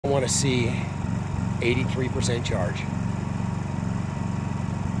I want to see 83% charge.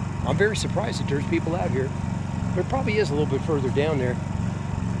 I'm very surprised that there's people out here. There probably is a little bit further down there.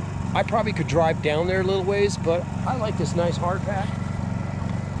 I probably could drive down there a little ways, but I like this nice hard pack.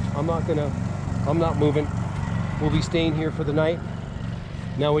 I'm not moving. We'll be staying here for the night.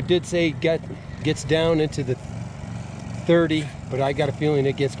 Now it did say gets down into the 30, but I got a feeling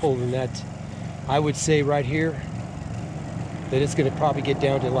it gets colder than that. I would say right here that it's going to probably get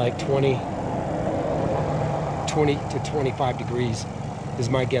down to like 20 to 25 degrees is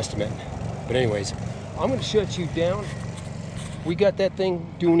my guesstimate. But anyways, I'm going to shut you down. We got that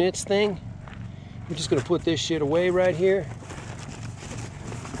thing doing its thing. We're just going to put this shit away right here.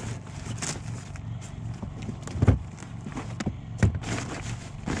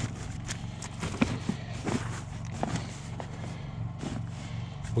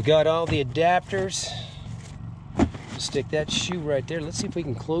 We got all the adapters. Stick that shoe right there. Let's see if we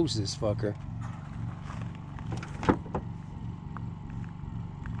can close this fucker.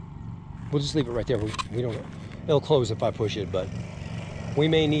 We'll just leave it right there. We don't. It'll close if I push it, but we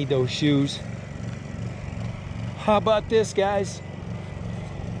may need those shoes. How about this, guys?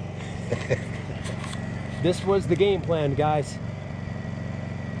 This was the game plan, guys.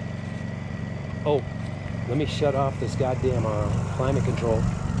 Oh, let me shut off this goddamn climate control.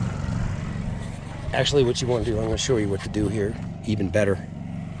 Actually, what you want to do, I'm going to show you what to do here, even better.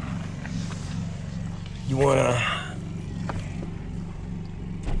 You want to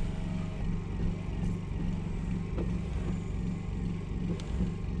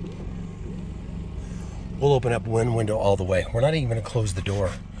we'll open up one window all the way. We're not even going to close the door.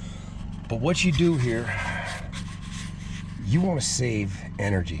 But what you do here, you want to save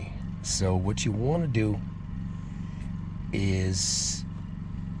energy. So what you want to do is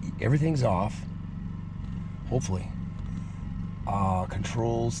everything's off. Hopefully.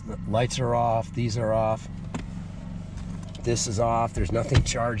 Controls, the lights are off, these are off. This is off, there's nothing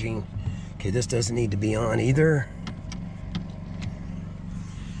charging. Okay, this doesn't need to be on either.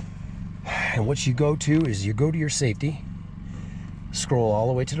 And what you go to is you go to your safety, scroll all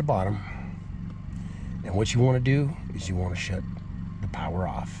the way to the bottom, and what you want to do is you want to shut the power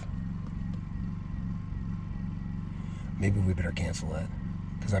off. Maybe we better cancel that,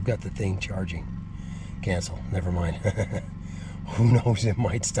 because I've got the thing charging. Cancel, never mind. Who knows, it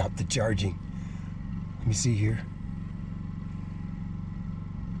might stop the charging. Let me see here.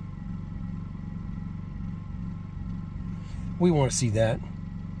 We want to see that,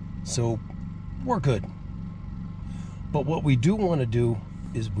 so we're good. But what we do want to do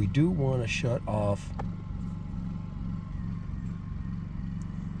is we do want to shut off.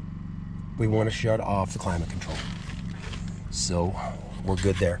 We want to shut off the climate control. So we're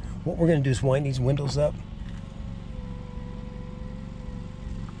good there. What we're going to do is wind these windows up.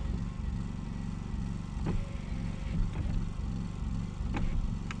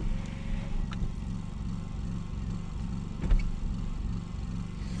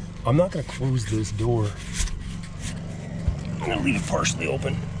 I'm not going to close this door. I'm going to leave it partially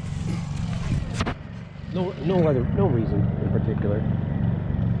open. No reason in particular.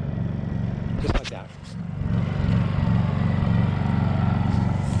 Just like that.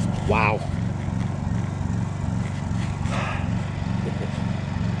 Wow.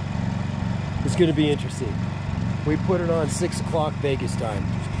 It's going to be interesting. We put it on 6 o'clock Vegas time.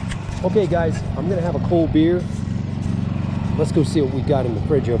 Okay, guys, I'm going to have a cold beer. Let's go see what we got in the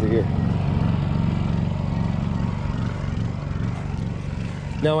fridge over here.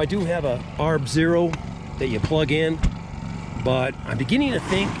 Now, I do have a ARB Zero that you plug in, but I'm beginning to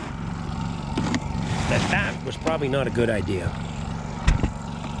think that that was probably not a good idea.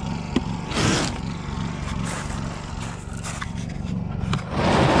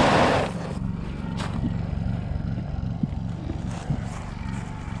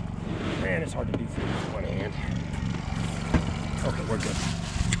 Man, it's hard to do things with one hand. Okay, we're good.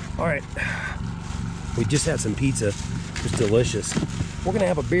 All right. We just had some pizza. It was delicious. We're gonna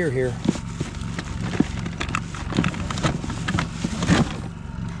have a beer here.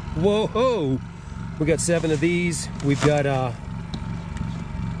 Whoa-ho! We got 7 of these. We've got, I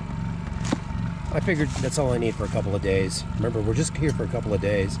figured that's all I need for a couple of days. Remember, we're just here for a couple of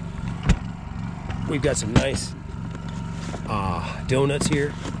days. We've got some nice donuts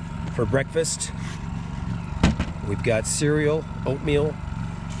here for breakfast. We've got cereal, oatmeal,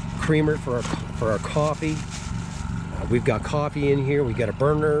 creamer for our coffee. We've got coffee in here. We've got a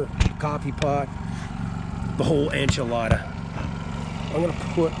burner, coffee pot, the whole enchilada. I'm gonna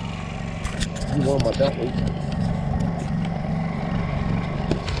put you on my belly.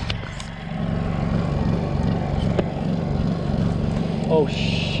 Oh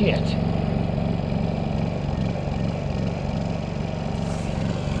shit.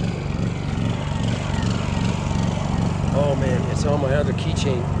 Oh man, it's on my other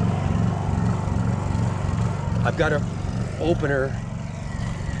keychain. I've got an opener.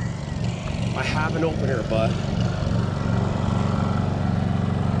 I have an opener, but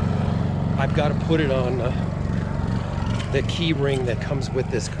I've got to put it on the key ring that comes with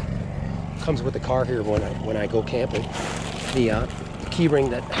the car here when I go camping. The key ring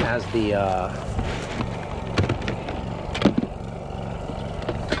that has the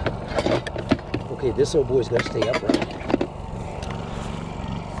okay, this old boy's gonna stay upright.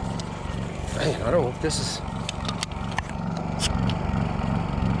 Man, I don't know if this is.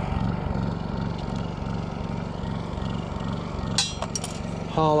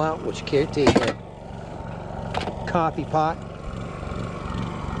 Haul out what you can't take it. Coffee pot.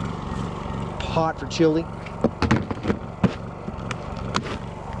 Pot for chili.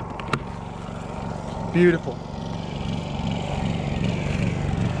 Beautiful.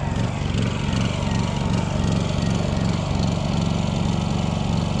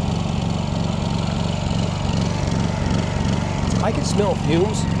 I can smell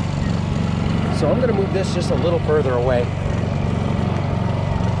fumes, so I'm going to move this just a little further away.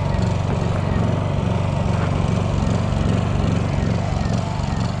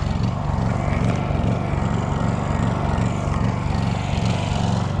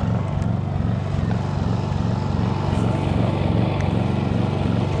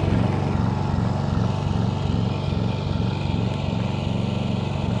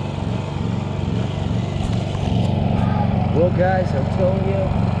 Well guys, I'm telling you,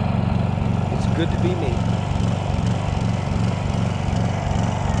 it's good to be me.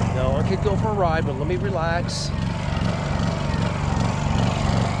 Now I could go for a ride, but let me relax.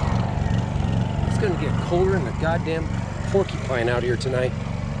 It's gonna get colder than a goddamn porcupine out here tonight.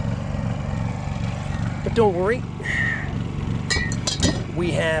 But don't worry,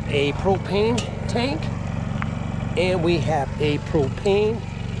 we have a propane tank and we have a propane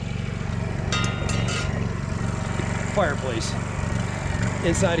fireplace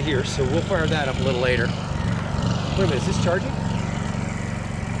inside of here, so we'll fire that up a little later. Wait a minute, is this charging?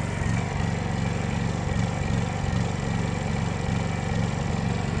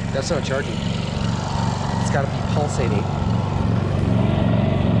 That's not charging. It's got to be pulsating.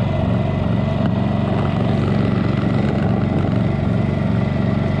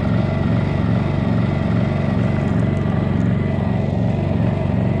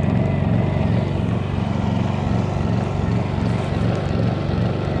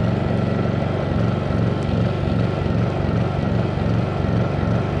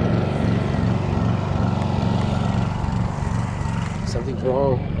 Something's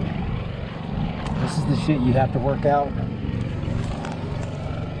wrong. This is the shit you have to work out.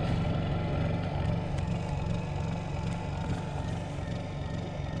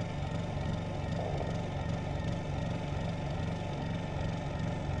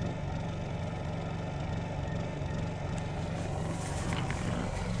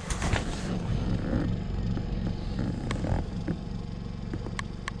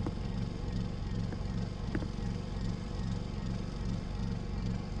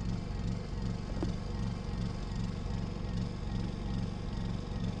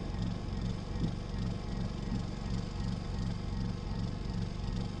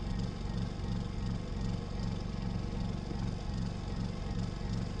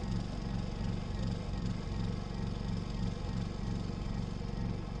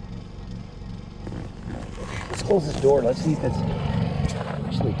 Let's close this door. Let's see if it's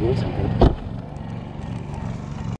actually doing something.